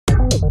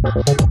Welcome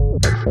to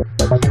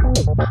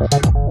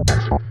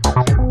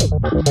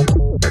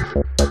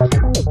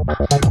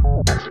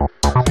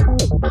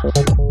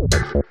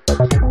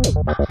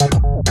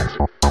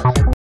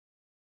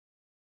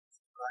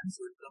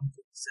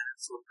the channel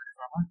Soul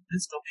Pharma.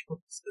 This topic of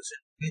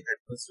discussion is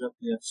adverse drug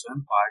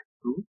reaction part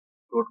 2,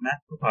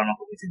 roadmap to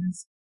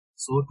pharmacovigilance.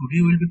 So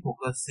today we'll be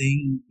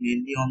focusing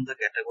mainly on the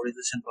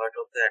categorization part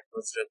of the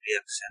adverse drug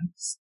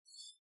reactions.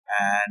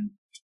 And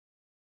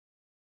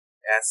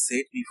as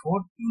said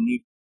before, you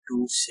need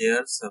to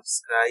share,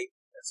 subscribe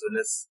as well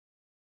as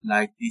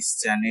like this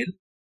channel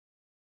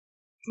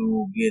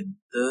to get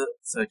the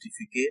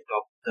certificate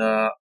of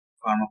the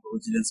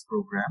pharmacovigilance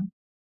program,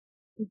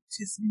 which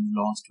is being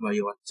launched by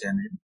our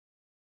channel,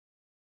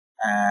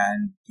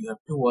 and you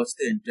have to watch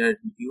the entire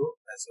video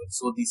as well.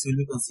 So this will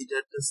be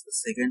considered as the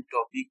second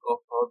topic of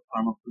our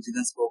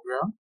pharmacovigilance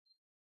program.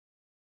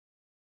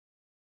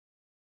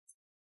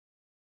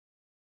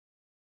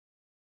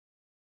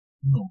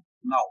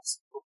 Now,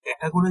 so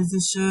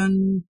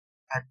categorization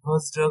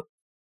adverse drug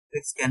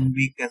effects can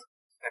be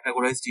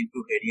categorized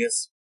into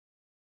various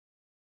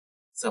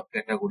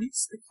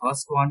subcategories. The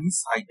first one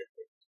is side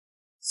effect.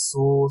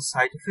 So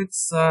side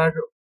effects are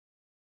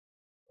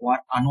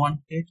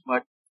unwanted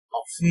but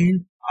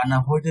often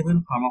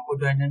unavoidable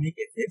pharmacodynamic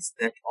effects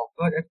that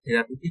occur at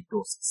therapeutic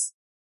doses.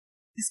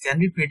 This can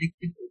be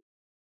predicted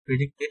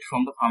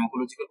from the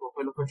pharmacological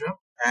profile of a drug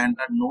and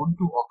are known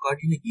to occur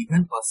in a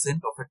given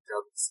percent of a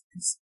drug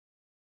species.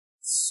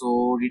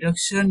 So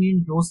reduction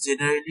in dose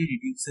generally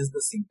reduces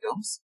the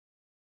symptoms.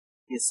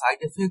 A side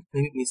effect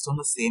may be based on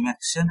the same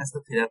action as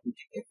the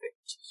therapeutic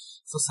effect.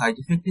 So side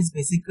effect is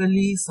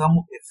basically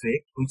some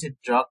effect which a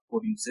drug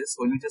produces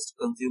when we just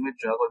consume a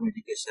drug or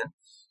medication.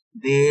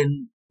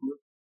 Then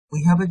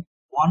we have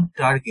one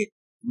target.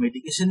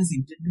 Medication is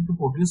intended to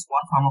produce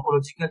one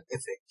pharmacological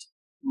effect.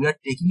 We are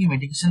taking a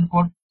medication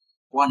for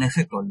one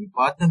effect only,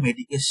 but the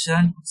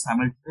medication could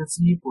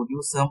simultaneously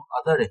produce some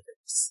other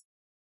effects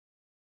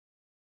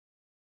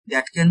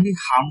that can be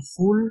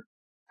harmful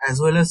as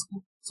well as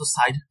good. So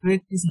side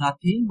effect is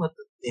nothing but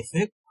the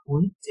effect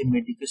which a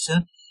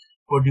medication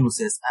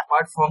produces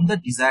apart from the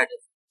desired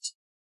effect.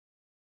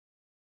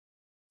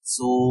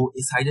 So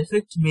a side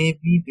effect may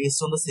be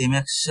based on the same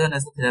action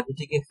as the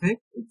therapeutic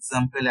effect.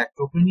 Example,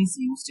 atropine is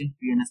used in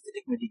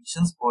pre-anesthetic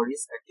medications for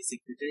its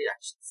anti-secretory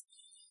actions.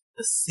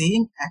 The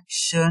same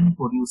action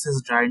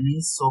produces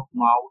dryness of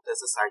mouth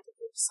as a side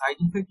effect. Side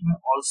effect may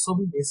also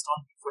be based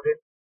on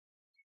different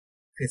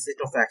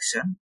facet of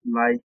action,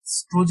 like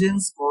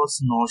estrogens cause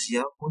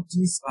nausea, which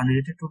is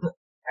unrelated to the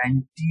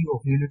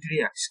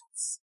anti-ovulatory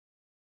actions.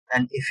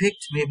 An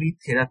effect may be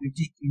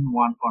therapeutic in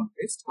one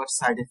context, but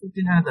side effect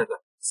in another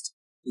context.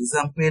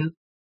 Example,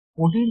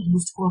 codeine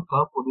used for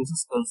cough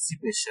produces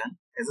constipation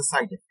as a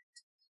side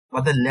effect,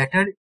 but the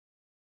latter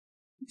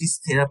it is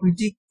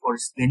therapeutic or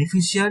is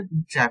beneficial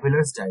in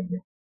traveler's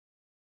diarrhea.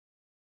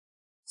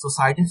 So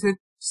side effect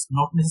is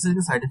not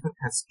necessarily side effect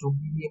has to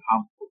be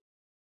harmful.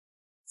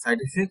 Side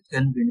effect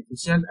can be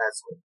beneficial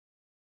as well.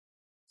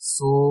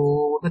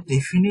 So the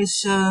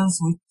definitions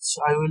which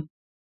I will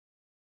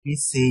be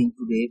saying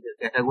today,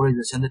 the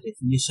categorization, the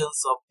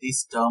definitions of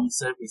these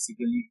terms are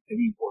basically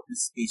very important.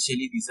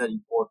 Especially these are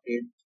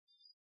important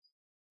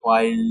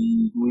while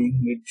doing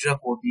mid-drug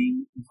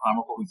coding in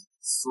pharmacovigilance.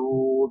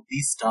 So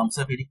these terms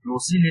are very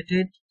closely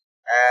related,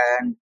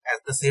 and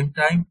at the same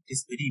time it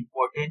is very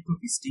important to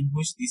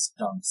distinguish these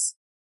terms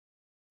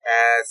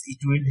as it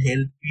will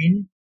help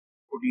in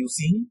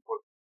producing or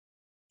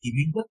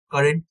giving the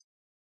correct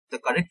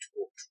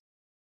code.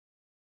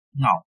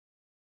 Now,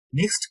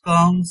 next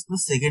comes the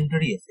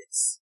secondary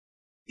effects.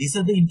 These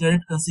are the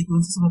indirect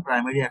consequences of the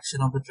primary action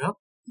of the drug.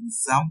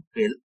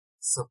 Example,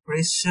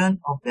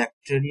 suppression of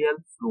bacterial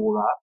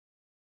flora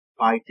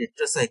by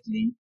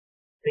tetracycline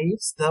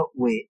paves the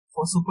way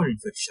for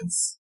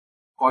superinfections.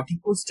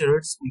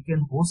 Corticosteroids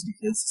weaken host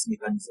defense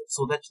mechanism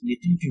so that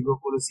latent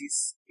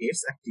tuberculosis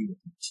gets activated.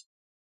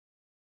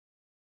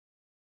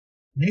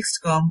 Next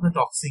come the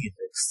toxic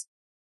effects.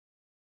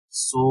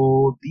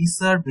 So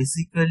these are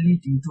basically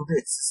due to the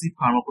excessive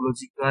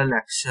pharmacological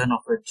action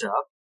of a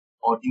drug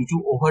or due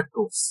to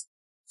overdose.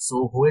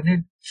 So when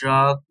a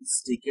drug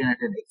is taken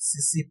at an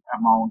excessive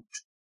amount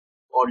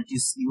or it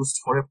is used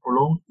for a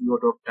prolonged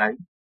period of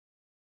time,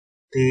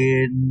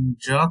 then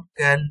drug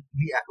can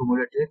be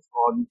accumulated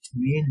or it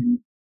may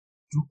lead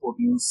to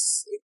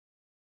produce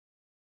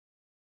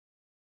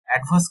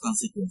adverse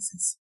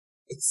consequences.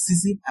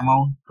 Excessive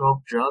amount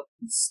of drug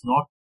is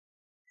not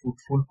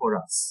fruitful for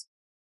us.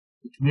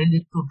 It may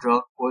lead to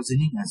drug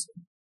poisoning as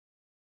well.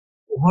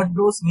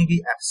 Overdose may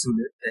be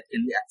absolute, that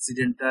can be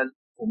accidental,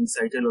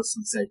 homicidal or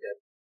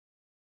suicidal,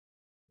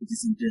 which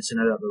is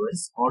intentional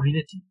otherwise, or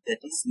relative,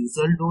 that is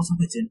usual dose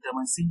of a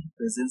gentamicin in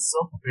presence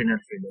of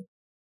renal failure.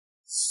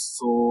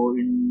 So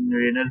in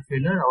renal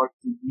failure, our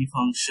kidney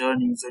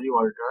function usually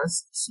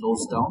alters,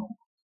 slows down.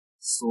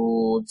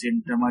 So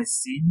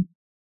gentamicin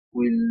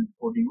will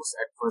produce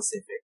adverse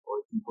effect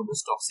or it will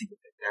produce toxic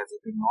effect as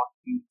it will not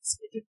be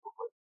excreted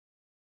properly.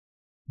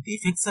 The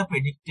effects are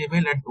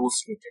predictable and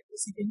dose related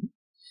basically.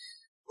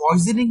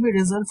 Poisoning may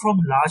result from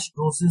large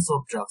doses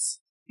of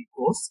drugs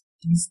because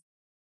it is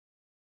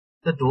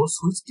the dose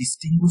which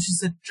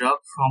distinguishes a drug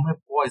from a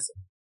poison.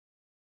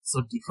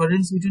 So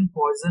difference between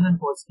poison and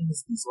poisoning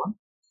is this one.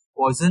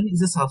 Poison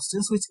is a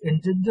substance which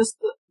endangers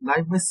the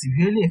life by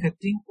severely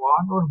affecting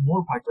one or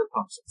more vital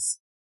functions.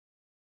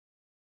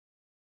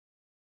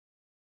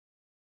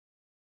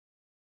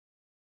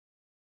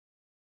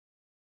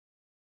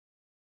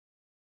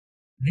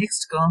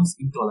 Next comes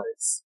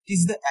intolerance. It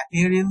is the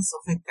appearance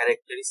of a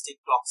characteristic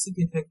toxic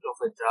effect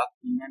of a drug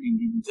in an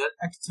individual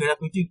at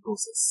therapeutic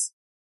doses.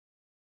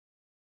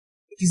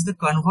 It is the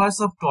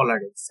converse of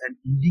tolerance and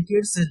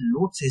indicates a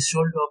low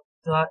threshold of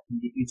the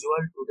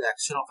individual to the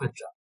action of a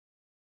drug.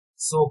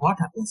 So what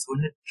happens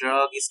when a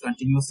drug is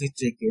continuously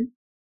taken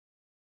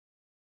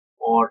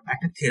or at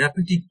a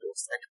therapeutic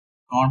dose, at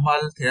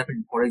normal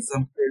therapeutic, for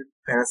example,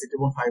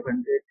 paracetamol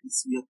 500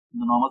 is the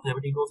normal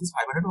therapeutic dose is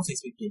 500 or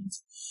 650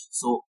 mg.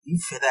 So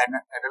if the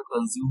adult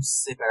consumes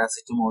say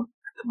paracetamol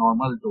at the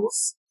normal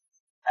dose,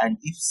 and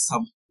if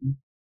some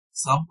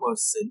people,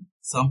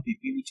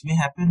 it may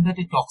happen that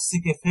a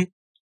toxic effect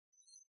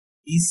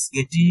is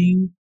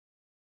getting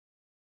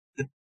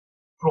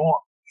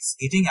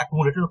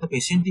accumulated, or the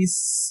patient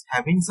is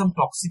having some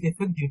toxic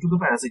effect due to the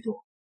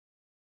paracetamol.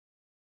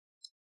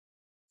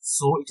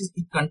 So it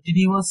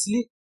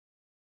continuously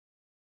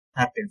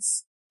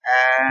happens,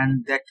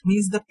 and that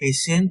means the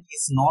patient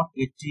is not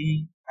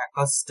getting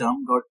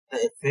accustomed to the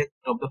effect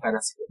of the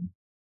paracetamol.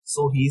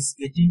 So he is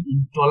getting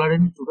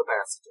intolerant to the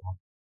paracetamol.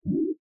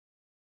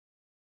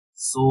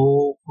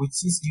 So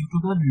which is due to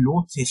the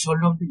low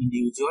threshold of the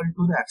individual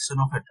to the action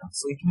of a drug.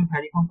 So it may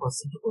vary from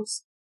person to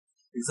person.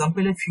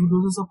 Example, a few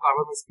doses of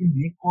carbamazepine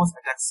may cause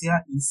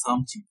ataxia in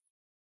some children.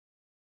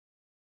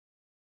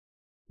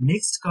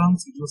 Next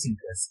comes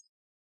idiosyncratic.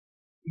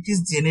 It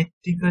is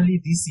genetically,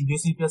 this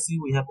idiosyncrasy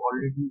we have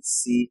already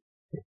seen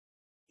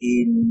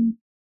in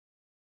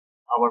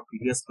our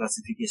previous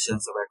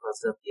classifications of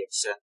adverse drug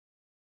reaction,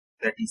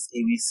 that is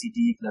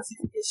ABCD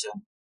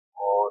classification,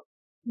 or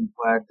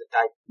where the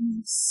type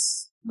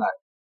is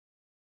like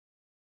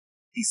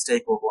this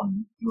type of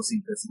one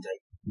idiosyncrasy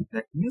type.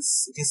 That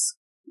means it is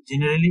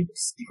generally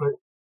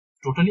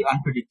totally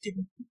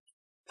unpredictable.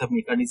 The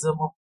mechanism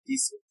of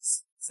this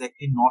is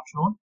exactly not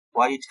known,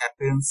 why it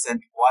happens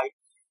and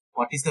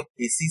what is the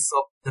basis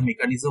of the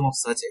mechanism of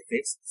such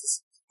effects. This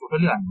is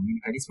totally unknown.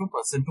 It varies from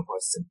person to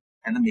person,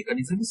 and the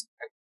mechanism is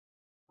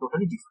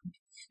totally different.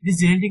 It is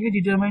genetically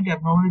determined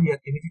abnormal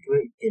reactivity to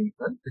a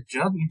chemical. The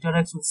drug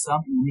interacts with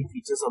some unique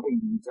features of the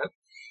individual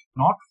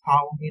not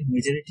found in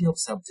majority of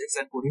subjects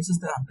and produces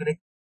the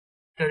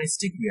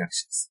uncharacteristic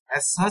reactions.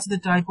 As such, the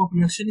type of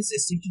reaction is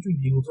restricted to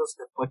individuals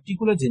with a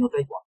particular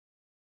genotype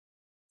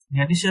 1.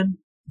 In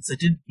addition,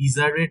 certain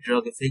bizarre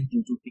drug effects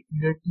due to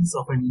peculiarities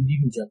of an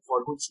individual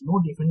for which no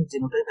definite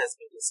genotype has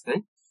been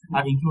described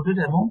are included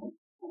among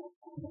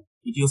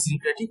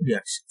idiosyncratic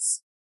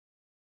reactions.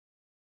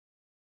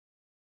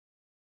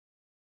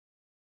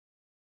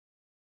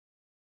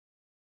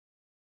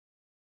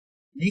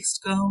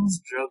 Next comes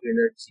drug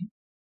allergy.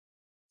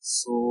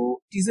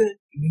 So it is a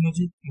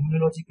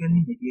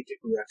immunologically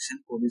mediated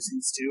reaction producing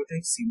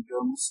stereotype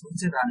symptoms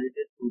which are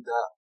related to the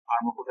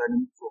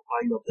pharmacodynamic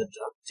profile of the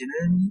drug,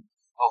 generally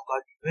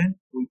occur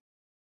even with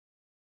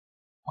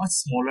much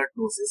smaller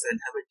doses and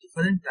have a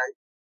different type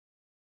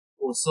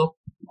course of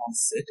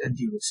onset and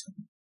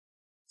duration.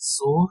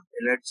 So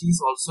allergy is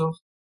also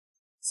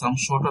some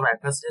sort of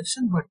adverse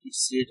reaction, but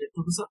it's related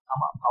to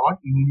our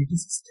immunity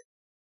system.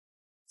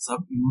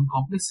 Some immune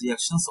complex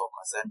reactions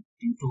occurs, and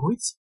due to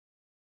which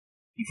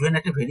even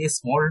at a very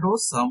small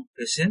dose, some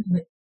patient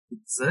may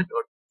exert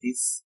or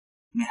this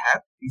may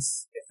have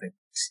this effect.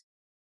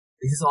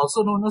 This is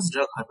also known as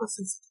drug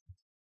hypersensitivity.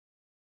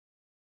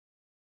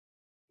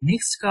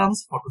 Next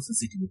comes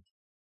photosensitivity.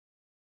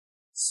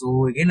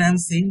 So again, I am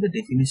saying the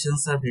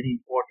definitions are very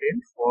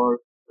important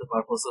for the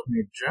purpose of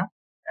NEDRA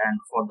and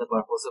for the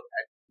purpose of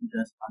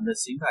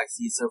understanding the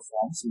ICSR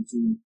forms, which we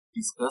will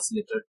discuss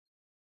later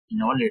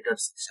in our later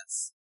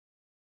sections.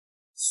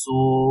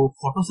 So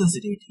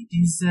photosensitivity, it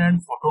is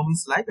an photo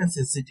means light and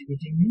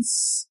sensitivity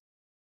means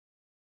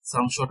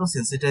some sort of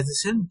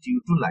sensitization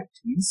due to light,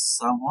 means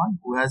someone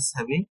who has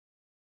having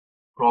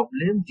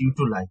problem due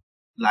to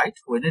light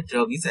when a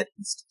drug is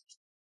administered,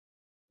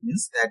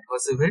 means the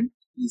adverse event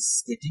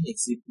is getting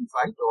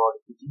exemplified or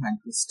getting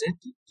manifested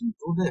due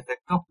to the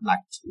effect of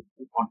light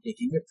on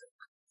taking a drug.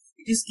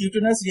 It is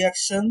cutaneous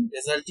reaction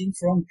resulting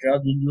from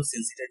drug-induced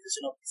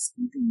sensitization of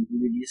skin to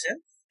UV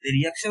radiation. The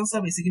reactions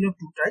are basically of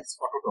two types: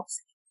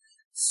 phototoxic,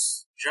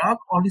 drug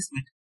or its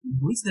in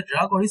which the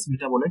drug or its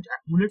metabolite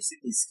accumulates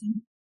in the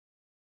skin,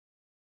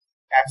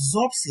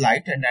 absorbs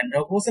light and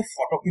undergoes a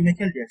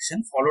photochemical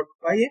reaction followed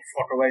by a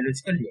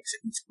photobiological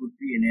reaction, which could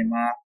be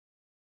enema,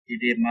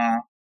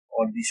 edema,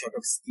 or the sort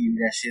of skin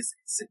rashes,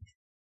 etc.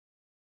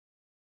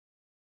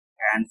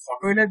 And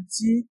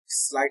photoallergy is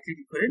slightly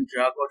different.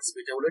 Drug or its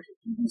metabolite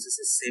induces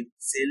a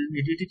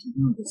cell-mediated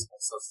immune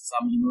response. So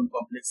some immune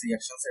complex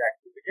reactions are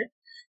activated,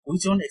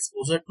 which on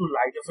exposure to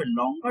light of a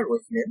longer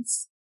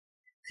wavelength,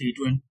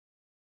 320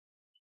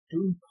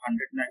 to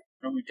 100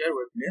 nanometer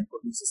wavelength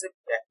produces a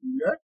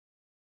peculiar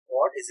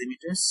or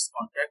asymmetrous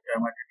contact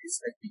dermatitis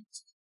like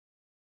PHARMACOVIGILANCE.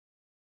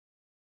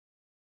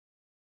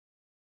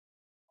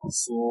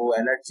 So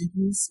allergic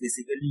is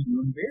basically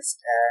immune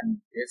based,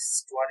 and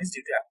next one is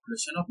due to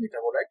accumulation of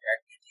metabolite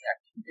and getting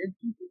activated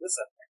due to the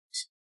sunlight.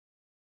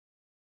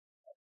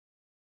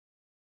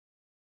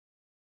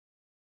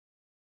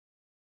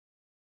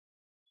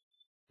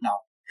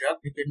 Now,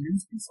 drug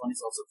dependence, this one is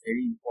also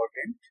very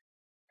important,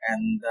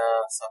 and the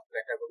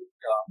subcategory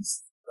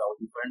terms, the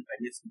different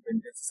various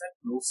dependencies are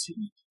closely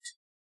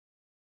related.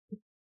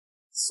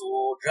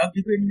 So, drug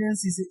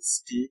dependence is a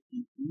state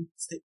in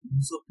which the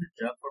use of the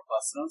drug for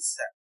personal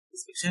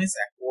satisfaction is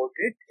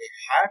accorded a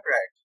higher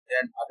priority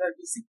than other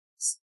basic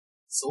needs.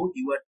 So,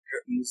 you are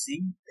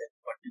using a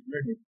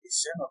particular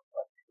medication or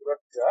particular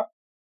drug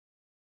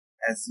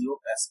as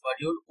per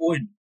your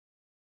own,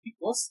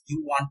 because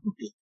you want to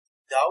take it.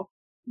 Without,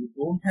 you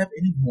don't have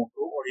any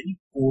motto or any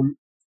goal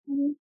to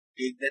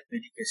take that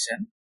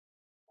medication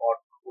or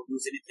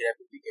produce any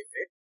therapeutic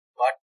effect,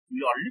 but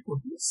will only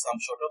produce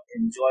some sort of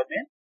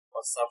enjoyment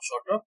or some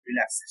sort of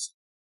relaxation.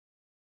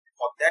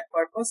 For that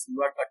purpose, you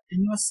are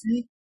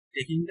continuously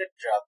taking the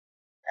drug,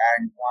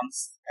 and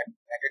once at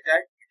a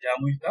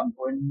time will come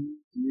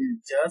when you will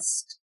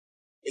just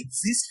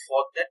exist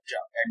for that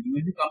drug, and you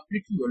will be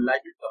completely, your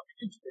life will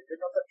completely dependent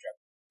on the drug.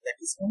 That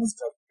is known as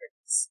drug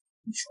dependence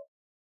in short.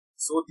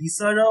 So these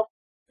are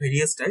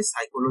various types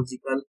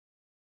psychological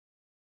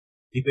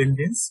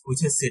dependence which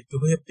is said to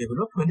have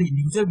developed when the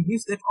individual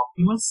believes that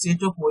optimal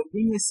state of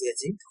well-being is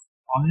achieved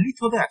only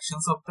through the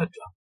actions of the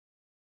drug.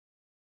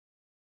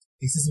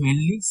 This is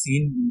mainly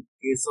seen in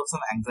case of some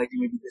anxiety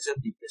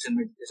medication, depression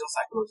medication,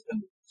 psychological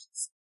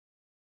medications.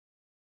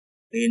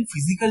 Then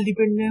physical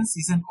dependence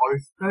is an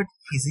altered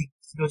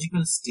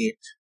physiological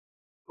state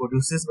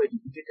produced by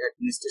repeated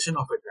administration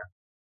of a drug,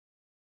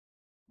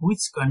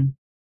 which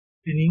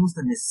continues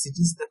the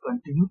necessities, the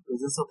continued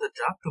presence of the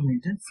drug to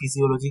maintain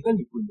physiological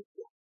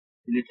equilibrium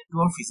related to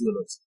our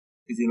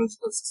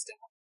physiological system.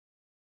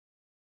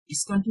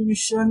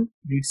 Discontinuation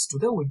leads to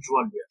the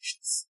withdrawal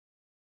reactions.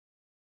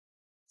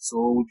 So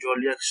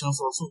withdrawal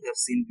reactions also we have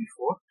seen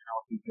before in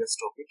our previous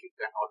topic. You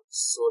can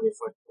also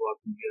refer to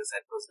our previous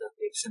adverse drug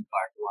reaction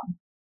part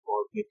 1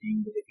 for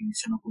getting the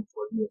definition of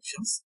withdrawal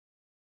reactions.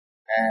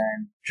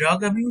 And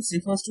drug abuse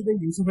refers to the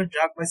use of a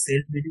drug by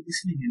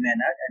self-medication in a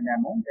manner and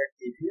amount that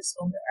deviates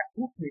from the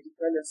acute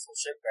medical and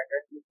social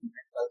pattern in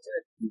human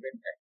culture at given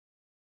time.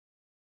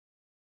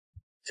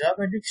 Drug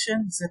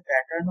addiction is a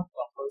pattern of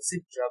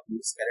compulsive drug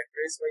use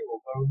characterized by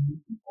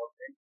overwhelming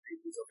involvement in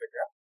the use of a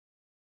drug,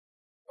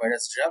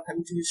 whereas drug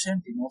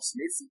habituation denotes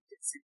less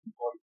intensive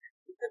involvement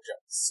with the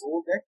drug,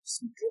 so that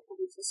withdrawal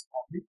produces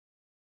only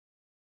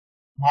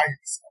mild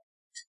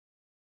discomfort.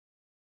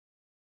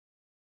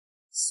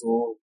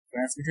 So,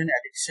 difference between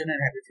addiction and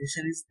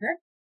habituation is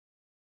that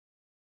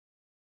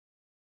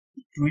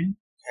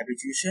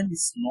habituation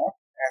is not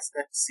as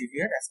that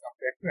severe as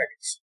compared to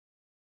addiction.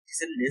 It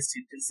is a less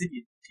intensive,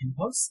 it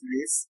involves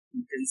less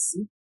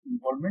intensive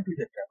involvement with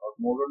the drug, or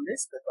more or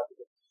less the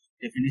particular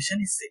definition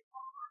is same.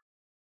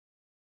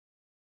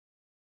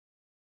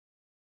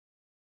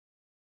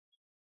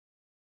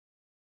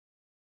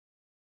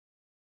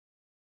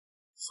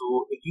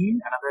 So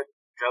again, another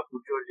drug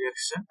withdrawal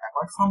reaction.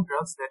 Apart from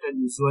drugs that are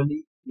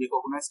usually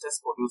recognized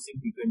as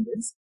producing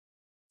dependence,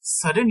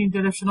 sudden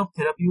interruption of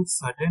therapy with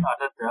certain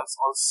other drugs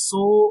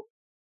also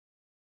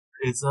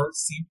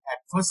results in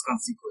adverse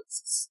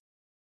consequences,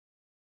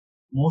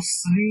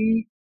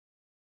 mostly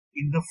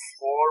in the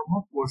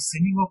form of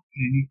worsening of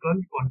clinical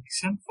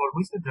condition for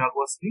which the drug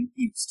was being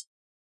used.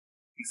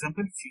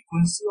 Example,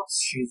 frequency of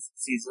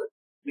seizure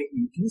may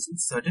increase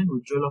with certain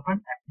withdrawal of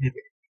an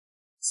activity.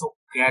 So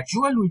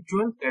gradual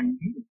withdrawal can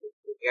be,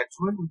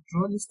 gradual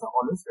withdrawal is the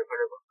always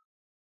preferable.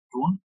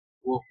 Don't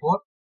go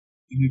for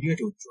immediate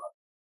withdrawal.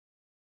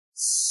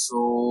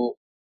 So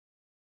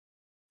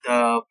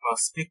the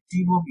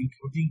perspective of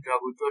including drug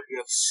withdrawal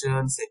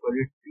reaction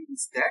separately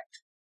is that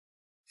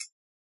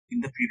in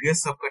the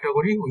previous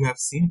subcategory we have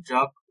seen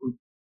drug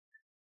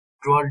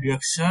withdrawal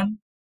reaction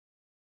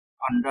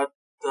under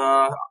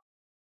the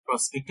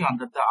perspective,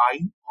 under the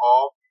eye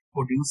of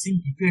producing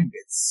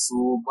dependence.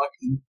 So but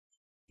in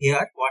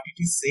here what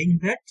it is saying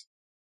that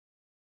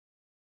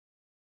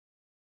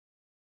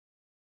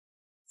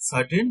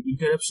certain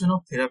interruption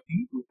of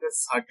therapy with a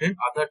certain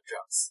other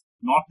drugs,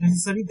 not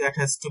necessarily that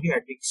has to be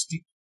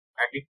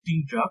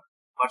addicting drug,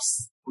 but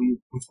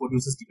which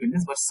produces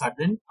dependence, but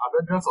certain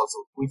other drugs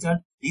also, which are,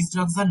 these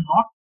drugs are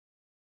not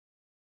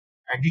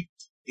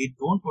addict, they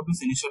don't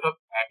produce any sort of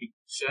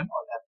addiction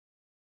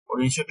or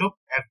any sort of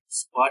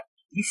abuse. But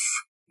if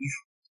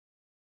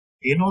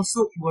then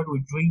also you are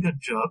withdrawing the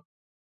drug,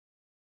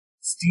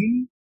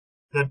 still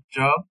the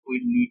drug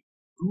will lead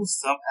to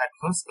some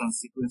adverse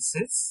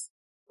consequences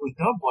with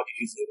the body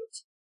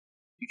physiology.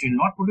 It will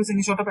not produce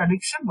any sort of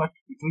addiction, but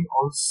it will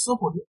also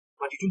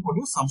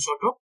produce some sort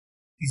of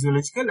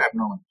physiological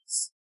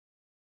abnormalities.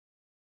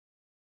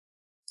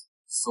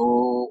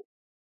 So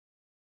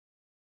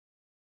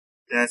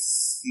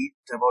That's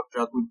it about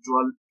drug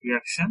withdrawal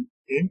reaction.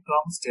 Then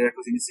comes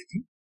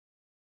teratogenicity.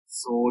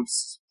 So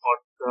it's for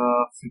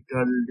the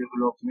fetal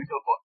development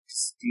of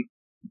autistic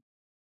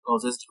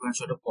causes different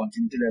sort of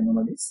congenital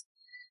anomalies.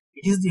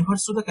 It is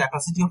refers to the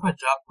capacity of a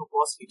drug to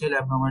cause fetal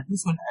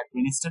abnormalities when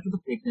administered to the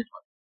pregnant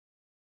mother.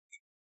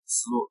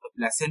 So the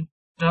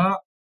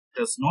placenta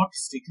does not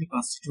strictly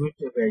constitute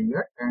a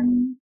barrier,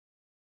 and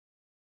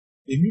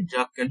any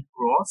drug can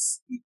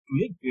cross it to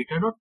a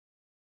greater or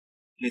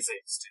lesser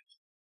extent.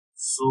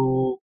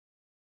 So,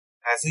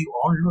 as we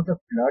all know, the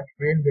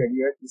blood-brain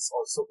barrier is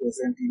also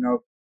present in our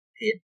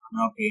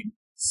brain.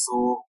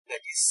 So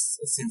that is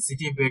a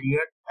sensitive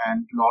barrier,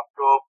 and lot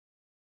of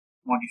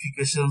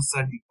modifications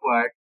are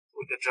required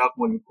with the drug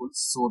molecules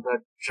so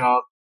that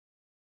drug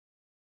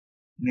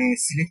may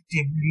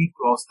selectively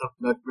cross the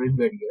blood-brain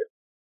barrier.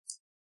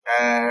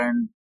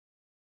 And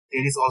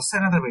there is also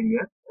another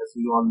barrier, as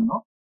we all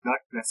know,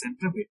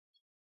 blood-placenta barrier.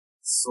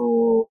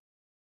 So,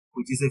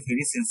 which is a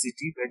very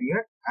sensitive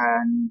barrier,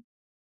 and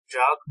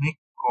drug may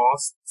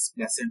cross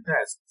placenta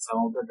as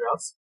some of the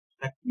drugs.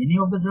 Like many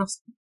of the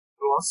drugs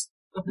cross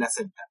the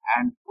placenta,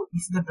 and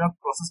if the drug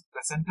crosses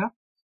placenta,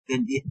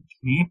 then it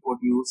may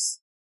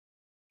produce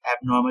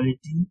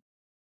abnormality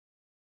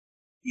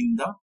in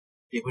the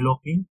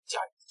developing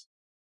child,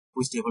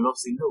 which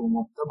develops in the womb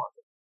of the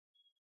mother.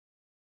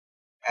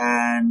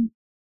 And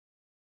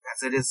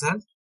as a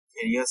result,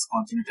 various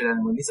congenital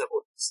anomalies are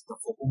produced. The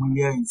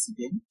Focomelia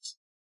incident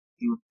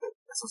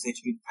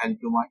associated with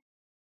thalidomide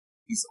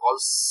is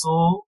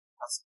also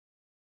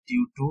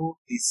due to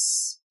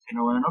this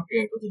phenomenon of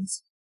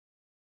teratogenicity.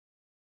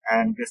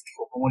 And this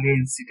Focomelia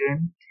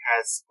incident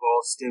has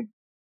caused a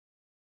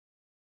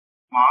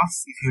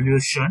mass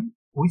evolution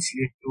which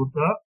led to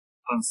the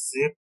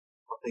concept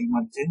of the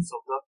emergence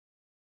of the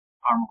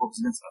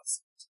pharmacovigilance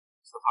concept.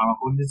 So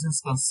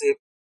pharmacovigilance concept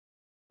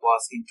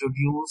was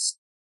introduced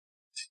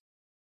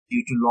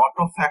due to lot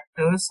of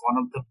factors.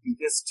 One of the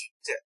biggest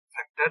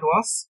factor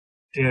was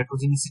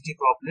teratogenicity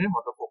problem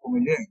or the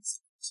Focomelia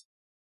incident.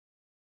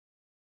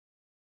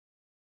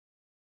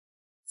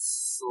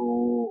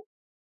 So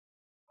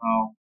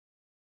now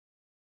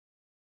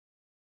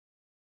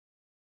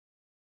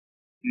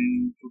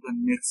into the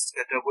next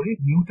category,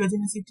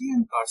 mutagenicity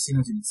and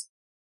carcinogenicity.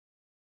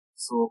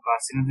 So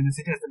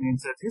carcinogenicity, as the name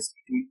suggests,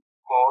 it will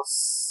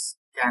cause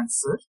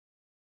cancer,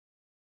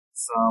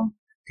 some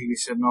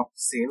activation of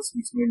cells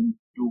which may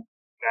lead to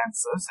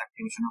cancers,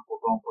 activation of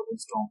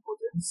photooncogens,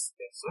 oncogens,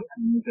 cancer,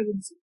 and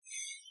mutagenicity.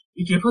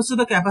 It refers to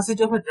the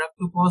capacity of a drug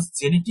to cause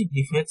genetic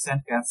defects and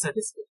cancer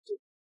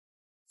respectively.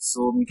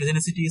 So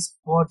mutagenicity is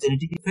for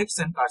genetic effects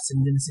and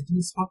carcinogenicity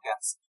is for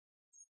cancer.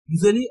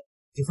 Usually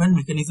different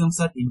mechanisms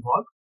are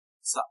involved.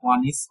 So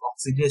one is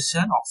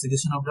oxidation.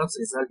 Oxidation of drugs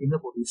result in the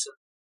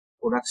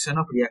production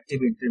of reactive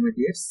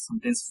intermediates.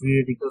 Sometimes free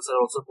radicals are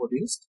also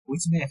produced,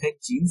 which may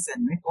affect genes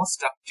and may cause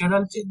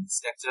structural changes,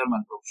 structural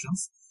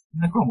malfunctions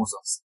in the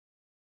chromosomes.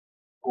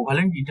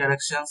 Covalent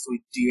interactions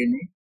with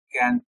DNA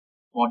can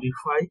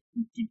modify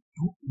it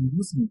to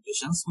induce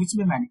mutations, which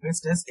may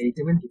manifest as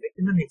heritable defect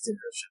in the next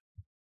generation.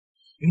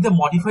 In the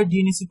modified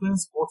DNA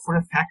sequence code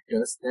for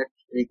factors that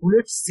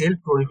regulate cell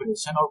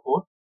proliferation or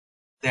code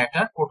that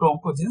are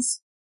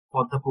proto-oncogens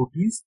for the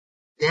proteins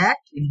that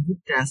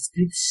inhibit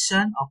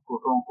transcription of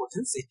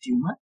proto-oncogens, a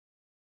tumor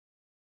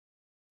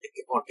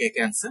or a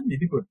cancer may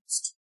be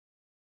produced.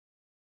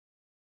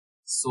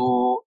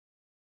 So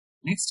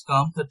next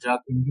comes the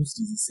drug-induced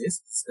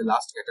diseases. This is the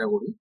last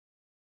category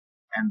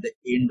and the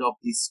end of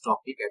this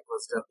topic,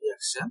 adverse drug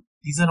reaction.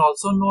 These are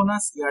also known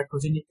as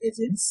iatrogenic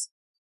agents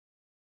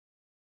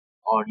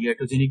or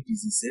iatrogenic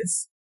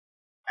diseases,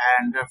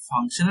 and are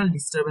functional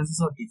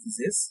disturbances or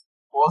diseases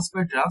caused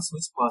by drugs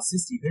which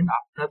persist even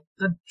after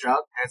the drug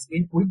has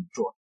been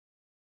withdrawn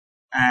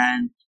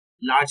and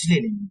largely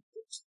eliminated.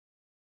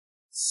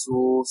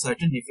 So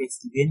certain effects,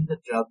 even the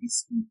drug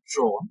is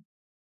withdrawn,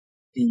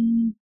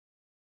 the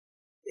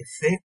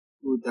effect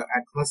with the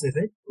adverse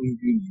effect will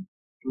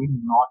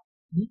not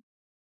be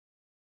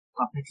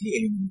completely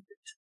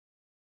eliminated.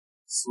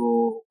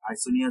 So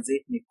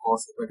isoniazid may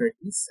cause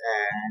hepatitis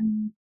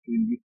and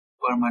will be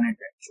permanent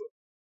actually.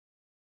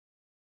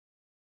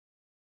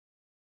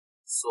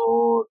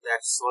 So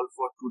that's all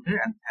for today,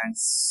 and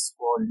thanks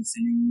for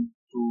listening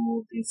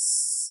to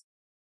this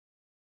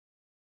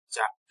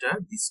chapter,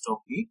 this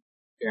topic.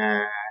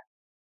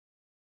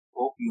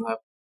 Hope you have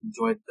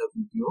enjoyed the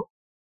video,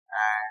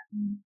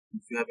 and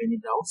if you have any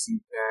doubts you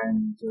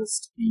can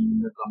just be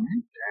in the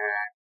comment,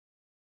 and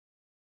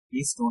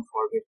please don't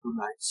forget to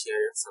like,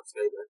 share and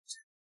subscribe our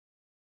channel.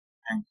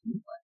 Thank you.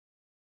 Bye.